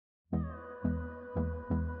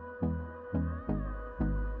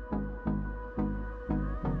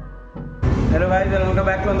Hello guys, welcome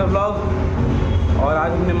back to the vlog. और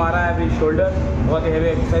आज हमने मारा है अभी शोल्डर, बहुत हेवी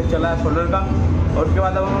एक्सरसाइज चला है शोल्डर का। और उसके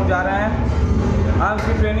बाद अब हम लोग जा रहे हैं आर्म्स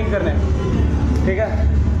की ट्रेनिंग करने, ठीक है।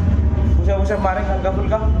 पुशअप मारेंगे हल्का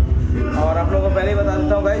फुल्का। और आप लोगों को पहले ही बता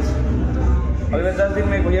देता हूँ गाइस, अगले 10 दिन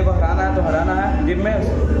में भैया को हराना है, तो हराना है जिम में,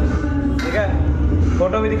 ठीक है।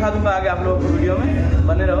 फोटो भी दिखा दूँगा आगे आप लोगों को, वीडियो में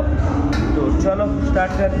बने रहो। तो चलो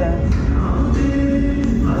स्टार्ट करते हैं।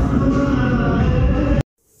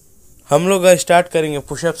 हम लोग स्टार्ट करेंगे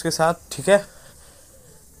पुशअप्स के साथ, ठीक है।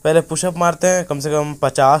 पहले पुशअप मारते हैं कम से कम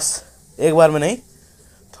 50, एक बार में नहीं,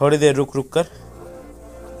 थोड़ी देर रुक कर,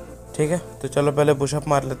 ठीक है। तो चलो पहले पुशअप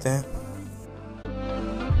मार लेते हैं।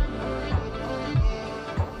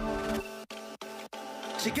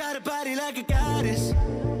 She got a body like a goddess,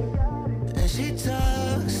 and she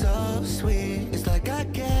talks so sweet. It's like I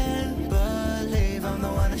can't believe I'm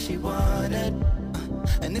the one that she wanted.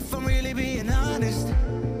 And if I'm really being honest,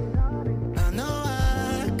 I know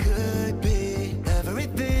I could be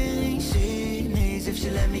everything she needs if she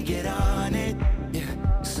let me get on it. Yeah.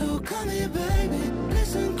 So come here, baby,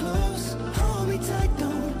 listen close, hold me tight,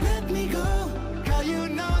 don't let me go. Girl, you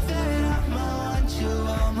know that I'ma want you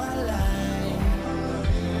all my life,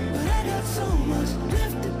 but I got so much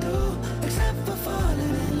left to do, except for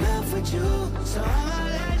falling in love with you. So I'ma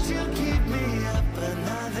let you keep me up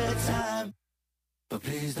another time, but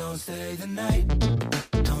please don't stay the night.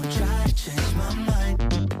 Don't try to change my mind,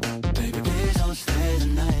 baby, please don't stay the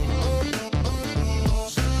night.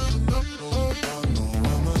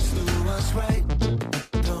 I must do what's right,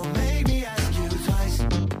 don't make me ask you twice.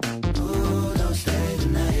 Ooh, don't stay the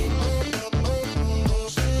night.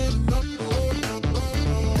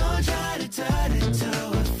 Don't try to turn it to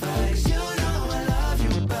a fight. You know I love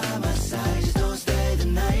you by my side. Just don't stay the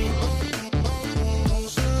night.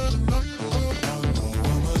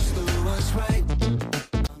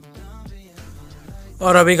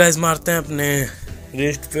 और अभी guys मारते हैं अपने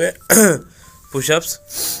wrist पे pushups,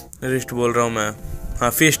 wrist बोल रहा हूँ मैं, हाँ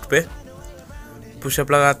फिस्ट पे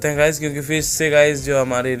पुशअप लगाते हैं गाइस, क्योंकि फिस्ट से गाइस जो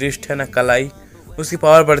हमारी रिस्ट है ना, कलाई, उसकी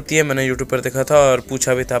पावर बढ़ती है। मैंने यूट्यूब पर देखा था और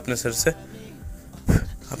पूछा भी था अपने सर से,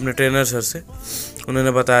 अपने ट्रेनर सर से,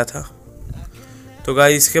 उन्होंने बताया था। तो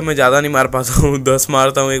गाइस इसके मैं ज़्यादा नहीं मार पाता हूँ, 10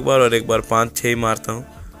 मारता हूँ एक बार, और एक बार 5-6 ही मारता हूँ,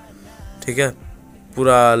 ठीक है।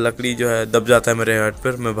 पूरा लकड़ी जो है दब जाता है मेरे हाथ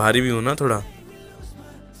पर, मैं भारी भी हूँ ना थोड़ा।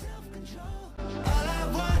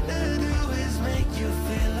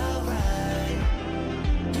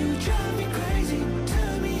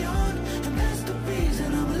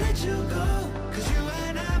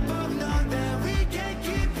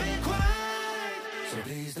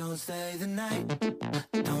 Stay the night.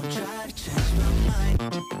 Don't try to change my mind.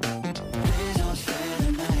 Please don't stay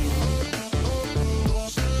the night.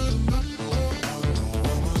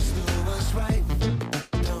 I must do what's right.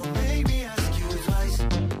 Don't make me ask you twice.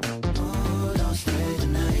 Oh, don't stay the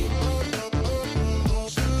night.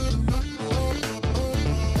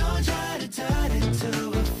 Don't try to turn it to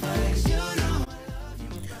a fight. You know.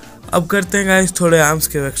 अब करते हैं guys थोड़े arms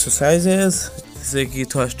के exercises, जिससे कि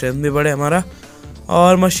थोड़ा strength भी बढ़े हमारा,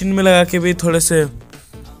 और मशीन में लगा के भी थोड़े से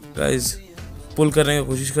गाइस पुल करने की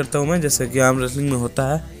कोशिश करता हूँ मैं, जैसे कि आर्म रेसलिंग में होता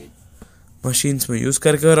है, मशीन्स में यूज़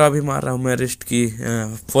करके। और अभी मार रहा हूँ मैं रिस्ट की,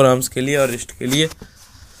 फोर आर्म्स के लिए और रिस्ट के लिए।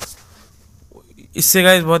 इससे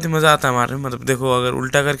गाइस बहुत ही मज़ा आता है मारने में। मतलब देखो, अगर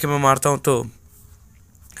उल्टा करके मैं मारता हूँ तो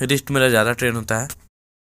रिस्ट मेरा ज़्यादा ट्रेन होता है।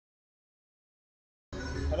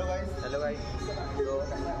 हेलो गाइस, तो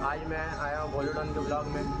आज मैं आया हूँ बॉलीवुड के ब्लॉग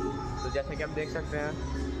में। तो जैसे कि आप देख सकते हैं,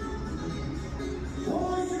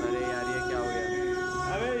 अरे यार ये क्या हो गया?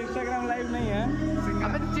 अबे इंस्टाग्राम लाइव नहीं है,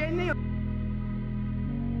 अबे तो चेंज नहीं हो।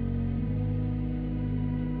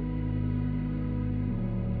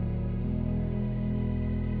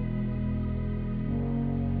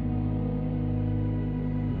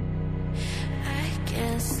 I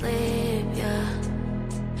can't sleep, yeah.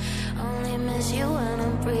 Only miss you when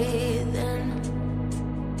I'm breathing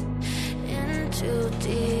in too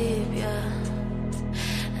deep, yeah.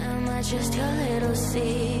 Am I just your little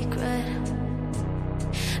secret?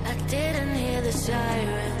 I didn't hear the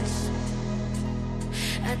sirens,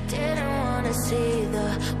 I didn't wanna see the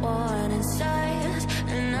warning signs,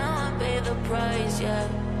 and now I pay the price, yeah.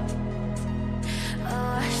 Oh,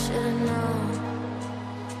 I should've known.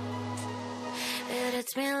 It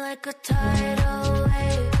hits me like a tidal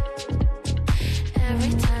wave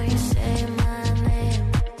every time you say my name.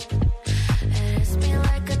 It hits me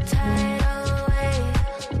like a tidal wave.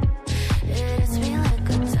 It hits me like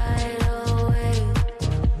a tidal wave.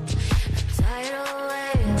 A tidal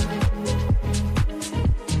wave.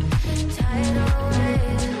 Tidal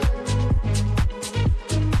wave.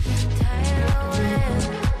 Tidal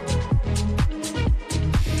wave.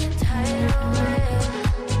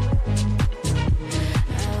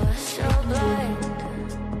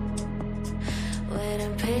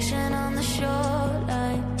 patient on the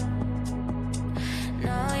shoreline.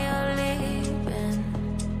 Now you're leaving,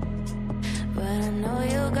 but I know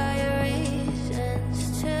you got your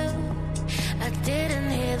reasons too. I didn't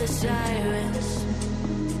hear the sirens,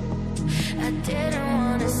 I didn't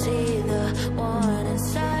wanna see the warning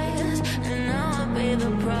signs, and now I pay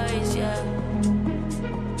the price, yeah.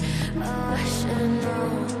 Oh, I should've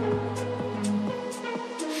known.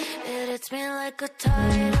 It hits me like a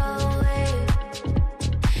tide.